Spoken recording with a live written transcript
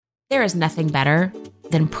there is nothing better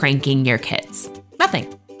than pranking your kids.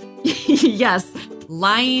 Nothing. Yes,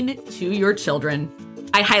 lying to your children.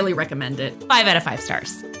 I highly recommend it. 5 out of 5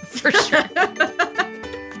 stars, for sure.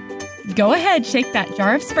 Go ahead, shake that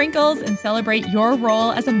jar of sprinkles and celebrate your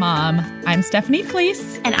role as a mom. I'm Stephanie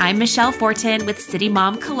Fleece. And I'm Michelle Fortin with City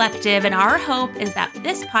Mom Collective. And our hope is that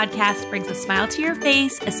this podcast brings a smile to your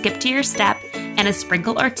face, a skip to your step, and a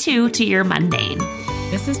sprinkle or two to your mundane.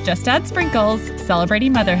 This is Just Add Sprinkles,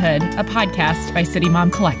 Celebrating Motherhood, a podcast by City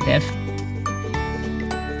Mom Collective.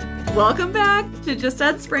 Welcome back to Just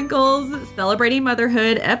Add Sprinkles, Celebrating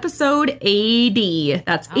Motherhood, episode 80.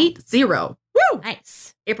 That's 80. Woo!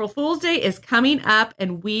 Nice. April Fool's Day is coming up,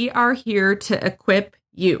 and we are here to equip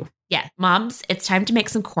you. Yeah, moms, it's time to make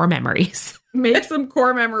some core memories. Make some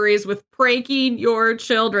core memories with pranking your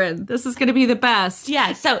children. This is going to be the best.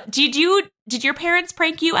 Yeah. So did your parents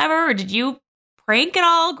prank you ever, or did you prank at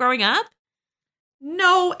all growing up?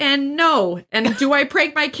 No and no. And do I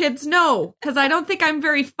prank my kids? No, because I don't think I'm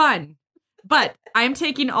very fun. But I'm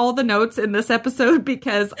taking all the notes in this episode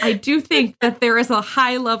because I do think that there is a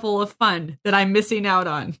high level of fun that I'm missing out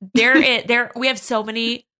on. We have so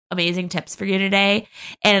many amazing tips for you today,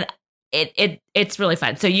 and it's really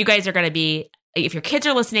fun. So you guys are going to be, if your kids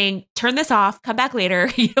are listening, turn this off, come back later.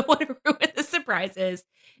 You don't want to ruin the surprises.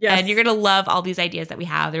 Yes. And you're going to love all these ideas that we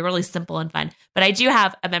have. They're really simple and fun. But I do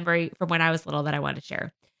have a memory from when I was little that I want to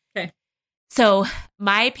share. Okay. So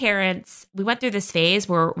my parents, we went through this phase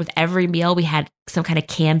where with every meal we had some kind of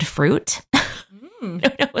canned fruit.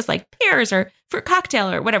 It was like pears or fruit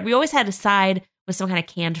cocktail or whatever. We always had a side with some kind of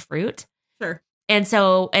canned fruit. Sure. And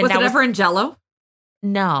so, was it ever in Jell-O?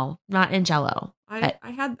 No, not in Jell-O. I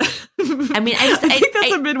had that. I mean, I think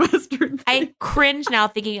that's a Midwestern thing. I cringe now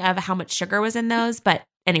thinking of how much sugar was in those, but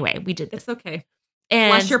anyway, we did this. It's okay.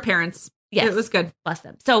 And bless your parents. Yes, it was good. Bless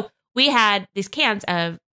them. So we had these cans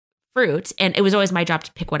of fruit, and it was always my job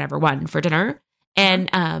to pick whatever one for dinner.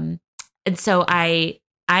 And so I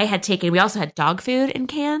had taken. We also had dog food in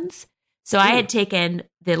cans, so I had taken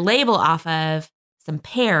the label off of some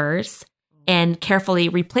pears and carefully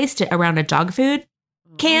replaced it around a dog food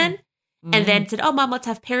can. And then said, "Oh, Mom, let's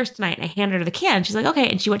have pears tonight." And I handed her the can. She's like, "Okay."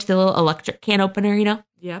 And she went to the little electric can opener, you know?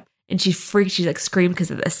 Yep. And she freaked. She like screamed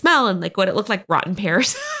because of the smell and like what it looked like rotten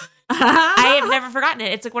pears. I have never forgotten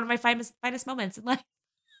it. It's like one of my finest moments in life.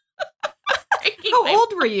 How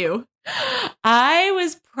old were you? I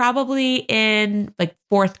was probably in like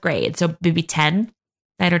 4th grade. So maybe 9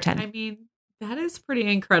 or 10. I mean, that is pretty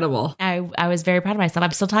incredible. I was very proud of myself.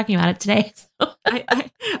 I'm still talking about it today. So.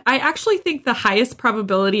 I actually think the highest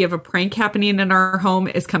probability of a prank happening in our home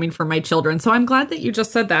is coming from my children. So I'm glad that you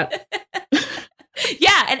just said that.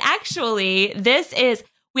 Yeah. And actually,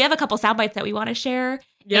 we have a couple sound bites that we want to share.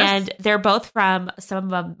 Yes. And they're both from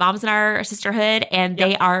some of the moms in our sisterhood, and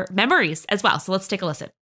they are memories as well. So let's take a listen.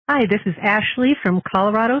 Hi, this is Ashley from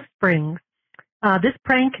Colorado Springs. This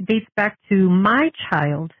prank dates back to my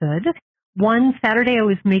childhood. One Saturday I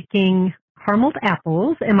was making carameled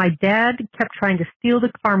apples, and my dad kept trying to steal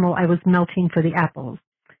the caramel I was melting for the apples.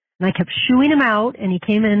 And I kept shooing him out, and he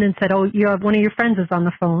came in and said, "Oh, you have one of your friends is on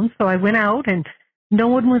the phone." So I went out, and no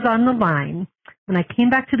one was on the line. When I came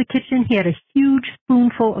back to the kitchen, he had a huge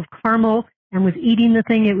spoonful of caramel and was eating the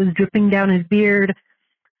thing. It was dripping down his beard.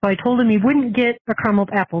 So I told him he wouldn't get a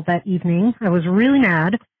carameled apple that evening. I was really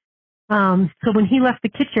mad. So when he left the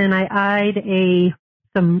kitchen, I eyed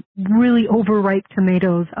some really overripe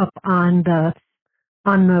tomatoes up on the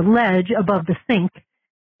ledge above the sink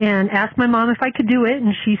and asked my mom if I could do it.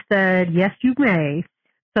 And she said, "Yes, you may."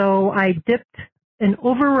 So I dipped an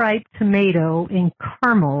overripe tomato in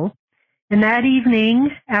caramel. And that evening,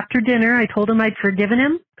 after dinner, I told him I'd forgiven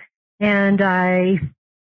him, and I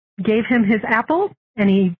gave him his apple, and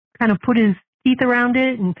he kind of put his teeth around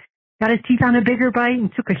it and got his teeth on a bigger bite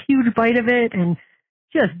and took a huge bite of it, and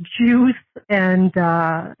just juice and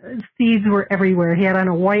seeds were everywhere. He had on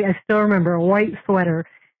I still remember, a white sweater,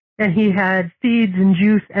 and he had seeds and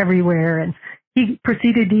juice everywhere, and he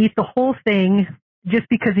proceeded to eat the whole thing just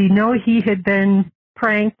because he had been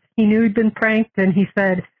pranked. He knew he'd been pranked, and he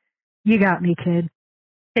said, "You got me, kid.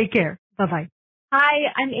 Take care. Bye-bye."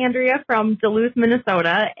 Hi, I'm Andrea from Duluth,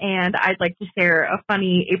 Minnesota, and I'd like to share a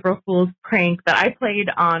funny April Fool's prank that I played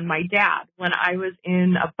on my dad when I was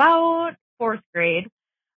in about 4th grade.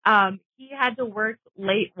 He had to work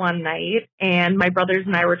late one night, and my brothers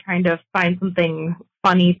and I were trying to find something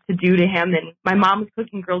funny to do to him, and my mom was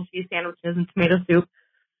cooking grilled cheese sandwiches and tomato soup.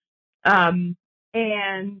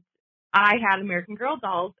 And I had American Girl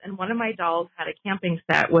dolls, and one of my dolls had a camping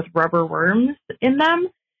set with rubber worms in them.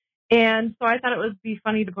 And so I thought it would be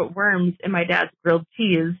funny to put worms in my dad's grilled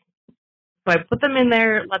cheese. So So I put them in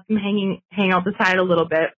there, let them hang out the side a little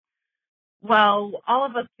bit. Well, all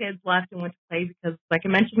of us kids left and went to play because, like I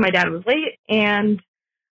mentioned, my dad was late, and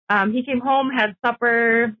he came home, had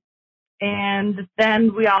supper, and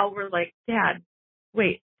then we all were like, Dad,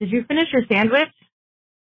 wait, did you finish your sandwich?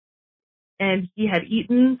 And he had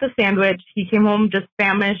eaten the sandwich. He came home just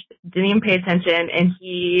famished, didn't even pay attention, and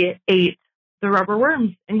he ate the rubber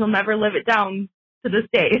worms, and he'll never live it down to this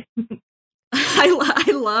day.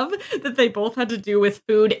 I love that they both had to do with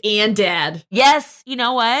food and dad. Yes, you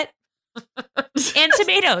know what? And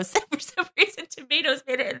tomatoes. For some reason, tomatoes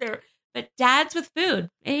made it in there. But dads with food,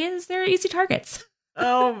 they're easy targets.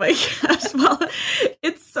 Oh my gosh. Well,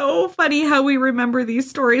 it's so funny how we remember these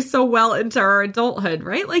stories so well into our adulthood,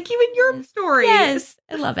 right? Like even your story. Yes,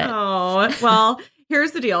 I love it. Oh, well,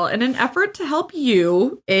 here's the deal. In an effort to help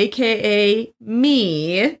you, AKA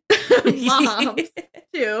me, moms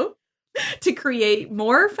too, to create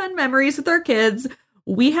more fun memories with our kids,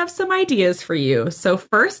 we have some ideas for you. So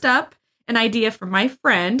first up, an idea from my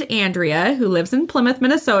friend, Andrea, who lives in Plymouth,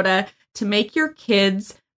 Minnesota, to make your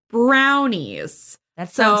kids brownies.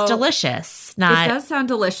 That sounds delicious. It does sound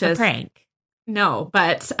delicious. A prank. No,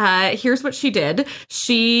 but here's what she did.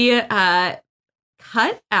 She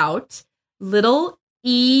cut out little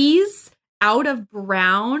E's out of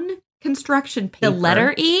brown construction paper. The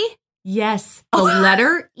letter E? Yes, the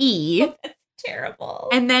letter E. That's terrible.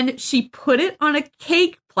 And then she put it on a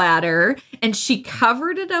cake platter and she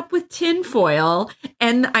covered it up with tin foil.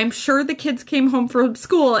 And I'm sure the kids came home from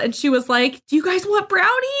school and she was like, do you guys want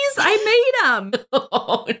brownies? I made them.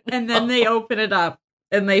 Oh, no. And then they opened it up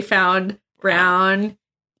and they found brown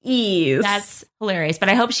E's. That's hilarious. But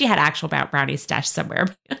I hope she had actual brownies stashed somewhere.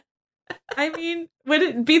 I mean, would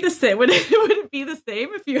it be the same? Would it be the same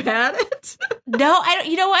if you had it? No, I don't.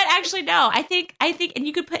 You know what? Actually, no. I think, and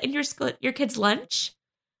you could put in your kid's lunch,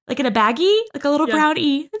 like in a baggie, like a little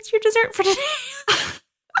brownie. That's your dessert for today.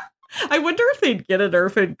 I wonder if they'd get it or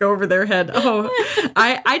if it'd go over their head. Oh,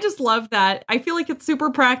 I just love that. I feel like it's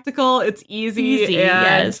super practical. It's easy. And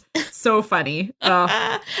yes. So funny.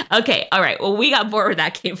 Okay. All right. Well, we got bored where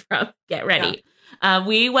that came from. Get ready. Yeah.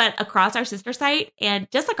 We went across our sister site, and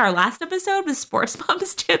just like our last episode with Sports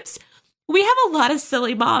Moms Tips, we have a lot of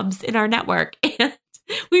silly moms in our network, and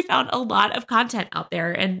we found a lot of content out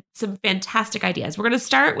there and some fantastic ideas. We're going to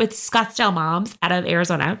start with Scottsdale Moms out of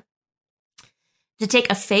Arizona to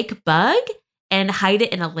take a fake bug and hide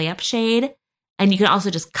it in a lampshade. And you can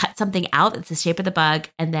also just cut something out that's the shape of the bug.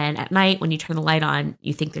 And then at night, when you turn the light on,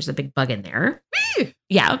 you think there's a big bug in there.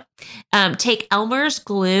 Yeah. Take Elmer's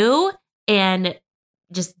glue and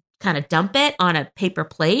just kind of dump it on a paper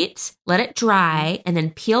plate, let it dry, and then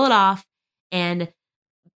peel it off and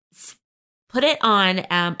put it on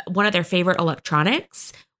one of their favorite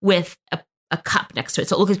electronics with a cup next to it.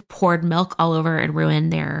 So it looks like poured milk all over and ruin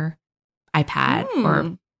their iPad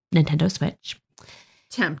or Nintendo Switch.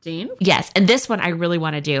 Tempting. Yes. And this one I really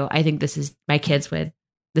want to do. I think this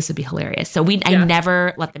would be hilarious. So I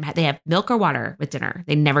never let them they have milk or water with dinner.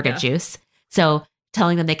 They never get juice. So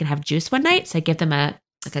telling them they can have juice one night. So I give them a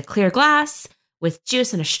clear glass with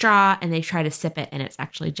juice and a straw, and they try to sip it, and it's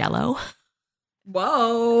actually Jell-O.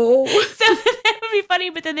 Whoa. So that would be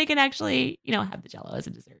funny, but then they can actually, have the Jell-O as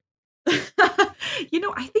a dessert.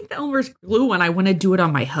 I think the Elmer's glue one, I want to do it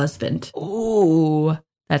on my husband. Ooh,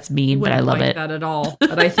 that's mean, but I love like it. That at all,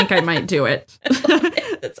 but I think I might do it.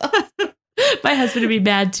 That's awesome. My husband would be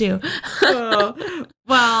mad too.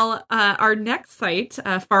 Well, our next site,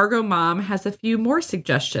 Fargo Mom, has a few more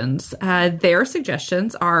suggestions. Their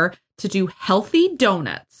suggestions are to do healthy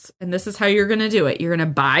donuts. And this is how you're going to do it. You're going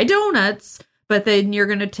to buy donuts, but then you're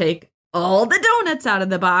going to take all the donuts out of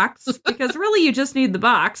the box because really you just need the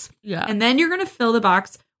box. Yeah. And then you're going to fill the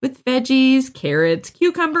box with veggies, carrots,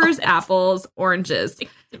 cucumbers, apples, oranges.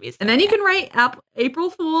 And then you can write April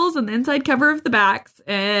Fools on the inside cover of the box.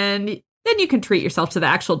 And then you can treat yourself to the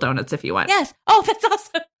actual donuts if you want. Yes. Oh, that's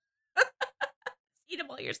awesome. Eat them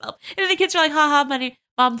all yourself. And the kids are like, ha,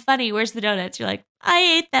 mom, funny. Where's the donuts? You're like,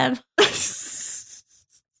 I ate them.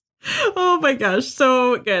 Oh my gosh.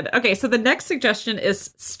 So good. Okay. So the next suggestion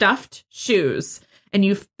is stuffed shoes. And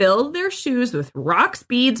you fill their shoes with rocks,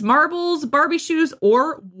 beads, marbles, Barbie shoes,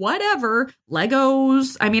 or whatever.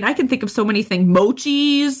 Legos. I mean, I can think of so many things.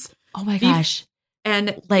 Mochis. Oh my gosh. And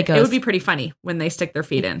Legos. It would be pretty funny when they stick their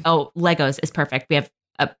feet in. Oh, Legos is perfect. We have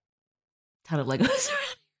a ton of Legos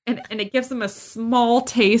around. And it gives them a small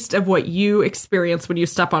taste of what you experience when you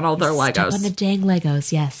step on all their Legos. Step on the dang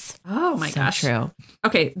Legos, yes. Oh my gosh. True.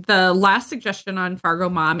 Okay, the last suggestion on Fargo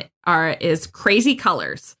Mom is crazy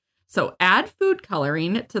colors. So add food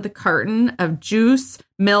coloring to the carton of juice,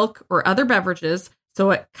 milk, or other beverages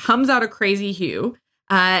so it comes out a crazy hue.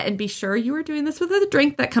 And be sure you are doing this with a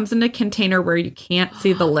drink that comes in a container where you can't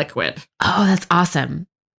see the liquid. Oh, that's awesome.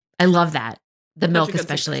 I love that. The Such milk a good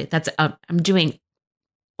especially. That's I'm doing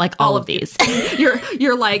like all of these.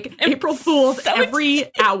 You're like April Fools so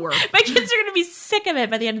every hour. My kids are going to be sick of it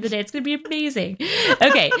by the end of the day. It's going to be amazing.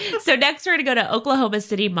 Okay, so next we're going to go to Oklahoma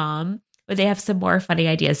City Mom, where they have some more funny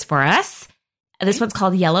ideas for us. This one's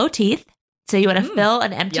called Yellow Teeth. So you want to fill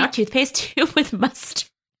an empty toothpaste tube with mustard.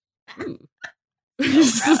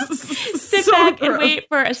 Sit back and wait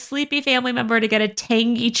for a sleepy family member to get a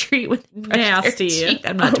tangy treat with nasty.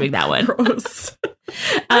 I'm not doing that one. Gross.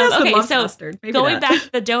 Okay, so going not. back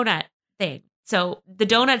to the donut thing. So the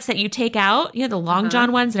donuts that you take out, you know, the Long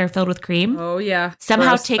John ones that are filled with cream. Oh, yeah. Somehow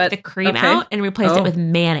Gross, take the cream out and replace it with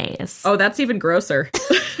mayonnaise. Oh, that's even grosser.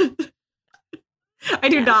 I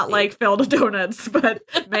do not like filled donuts, but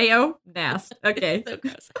mayo, nasty. Okay. So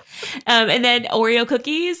gross. And then Oreo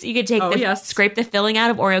cookies. You could take scrape the filling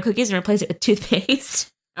out of Oreo cookies and replace it with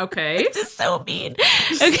toothpaste. Okay. This is so mean.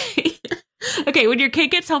 Okay. Okay. When your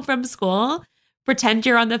kid gets home from school, pretend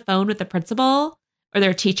you're on the phone with the principal or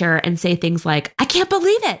their teacher and say things like, I can't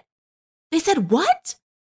believe it. They said what?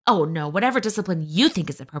 Oh, no. Whatever discipline you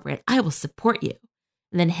think is appropriate, I will support you.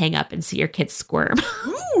 And then hang up and see your kid squirm.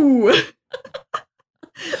 Ooh.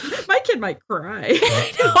 My kid might cry.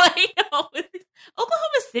 I know.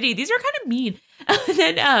 Oklahoma City, these are kind of mean. And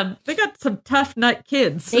then they got some tough nut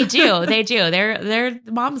kids. They do. Their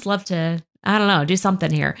moms love to, I don't know, do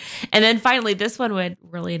something here. And then finally, this one would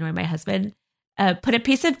really annoy my husband. Put a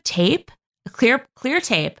piece of tape, clear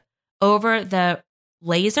tape, over the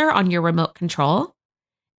laser on your remote control,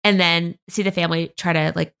 and then see the family try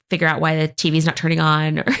to like figure out why the TV's not turning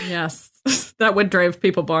on. Yes. That would drive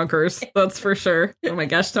people bonkers. That's for sure. Oh my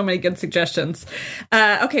gosh, so many good suggestions.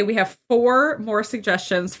 Okay, we have 4 more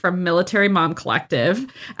suggestions from Military Mom Collective.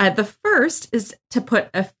 The first is to put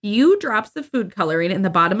a few drops of food coloring in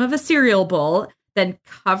the bottom of a cereal bowl, then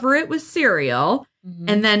cover it with cereal,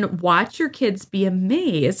 and then watch your kids be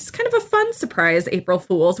amazed. It's kind of a fun surprise, April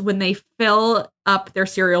Fools, when they fill up their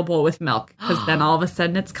cereal bowl with milk, because then all of a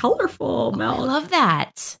sudden it's colorful milk. I love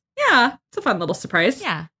that. Yeah, it's a fun little surprise.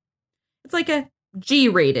 Yeah. It's like a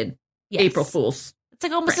G-rated April Fools. It's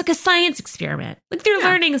like almost like a science experiment. Like they're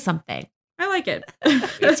learning something. I like it.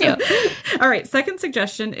 Me too. All right. Second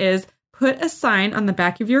suggestion is put a sign on the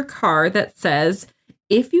back of your car that says,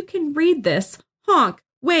 if you can read this, honk,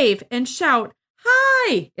 wave, and shout,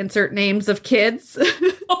 hi, insert names of kids.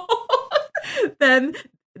 Then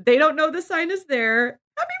they don't know the sign is there.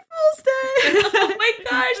 Happy Fool's Day. Oh my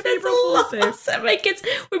gosh, that's April Fool's Day. awesome. My kids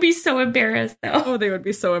would be so embarrassed though. Oh, they would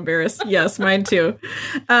be so embarrassed. Yes, mine too.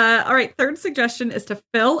 All right. Third suggestion is to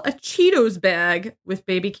fill a Cheetos bag with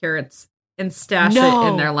baby carrots and stash it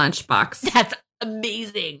in their lunchbox. That's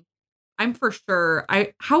amazing. I'm for sure.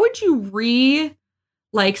 How would you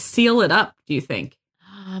seal it up, do you think?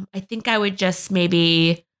 I think I would just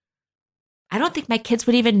maybe, I don't think my kids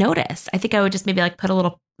would even notice. I think I would just maybe like put a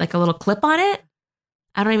little clip on it.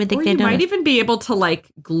 I don't even think they know. You might even be able to like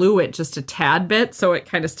glue it just a tad bit so it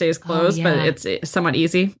kind of stays closed, but it's somewhat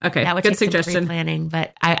easy. Okay, that would good take suggestion. Some pre-planning,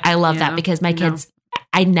 but I love that because my kids,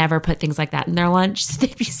 I never put things like that in their lunch. So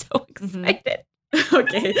they'd be so excited.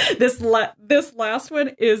 Okay, this last one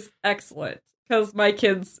is excellent because my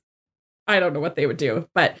kids, I don't know what they would do,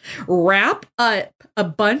 but wrap up a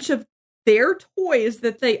bunch of their toys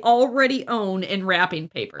that they already own in wrapping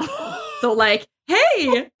paper. So like,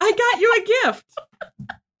 hey, I got you a gift.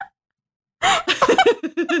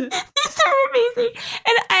 These are amazing.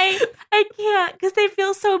 And I can't because they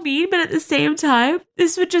feel so mean, but at the same time,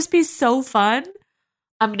 this would just be so fun.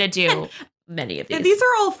 I'm going to do many of these. And these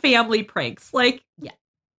are all family pranks. Like,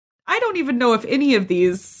 I don't even know if any of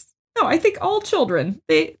these, no, I think all children,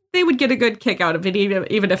 they would get a good kick out of it,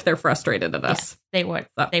 even if they're frustrated at us. Yes, they would.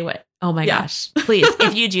 So, they would. Oh my gosh. Please,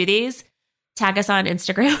 if you do these, tag us on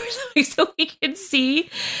Instagram or something so we can see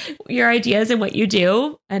your ideas and what you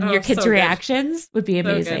do, and your kids' reactions would be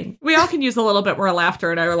amazing. We all can use a little bit more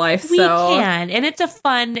laughter in our life. We can. And it's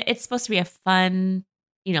supposed to be a fun,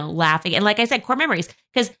 laughing. And like I said, core memories.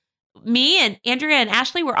 Because me and Andrea and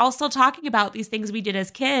Ashley were all still talking about these things we did as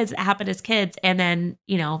kids that happened as kids. And then,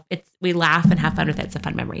 we laugh and have fun with it. It's a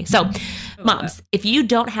fun memory. So moms, if you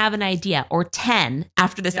don't have an idea or 10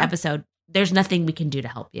 after this episode, there's nothing we can do to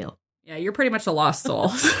help you. Yeah, you're pretty much a lost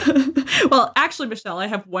soul. Well, actually, Michelle, I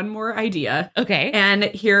have one more idea. Okay. And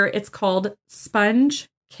here it's called sponge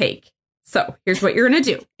cake. So here's what you're going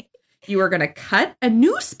to do. You are going to cut a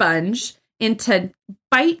new sponge into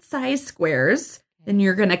bite-sized squares. Then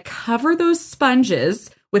you're going to cover those sponges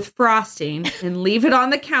with frosting and leave it on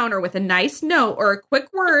the counter with a nice note or a quick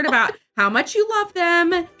word about how much you love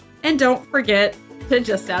them. And don't forget to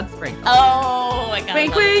just add sprinkles. Oh, my God.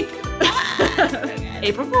 Wink, wink.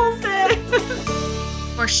 April Fool's Day.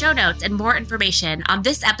 For show notes and more information on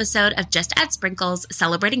this episode of Just Add Sprinkles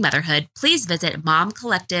Celebrating Motherhood, please visit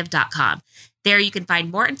momcollective.com. There you can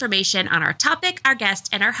find more information on our topic, our guest,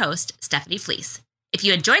 and our host, Stephanie Fleece. If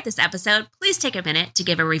you enjoyed this episode, please take a minute to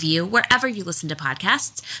give a review wherever you listen to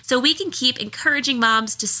podcasts so we can keep encouraging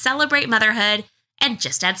moms to celebrate motherhood and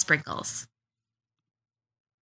just add sprinkles.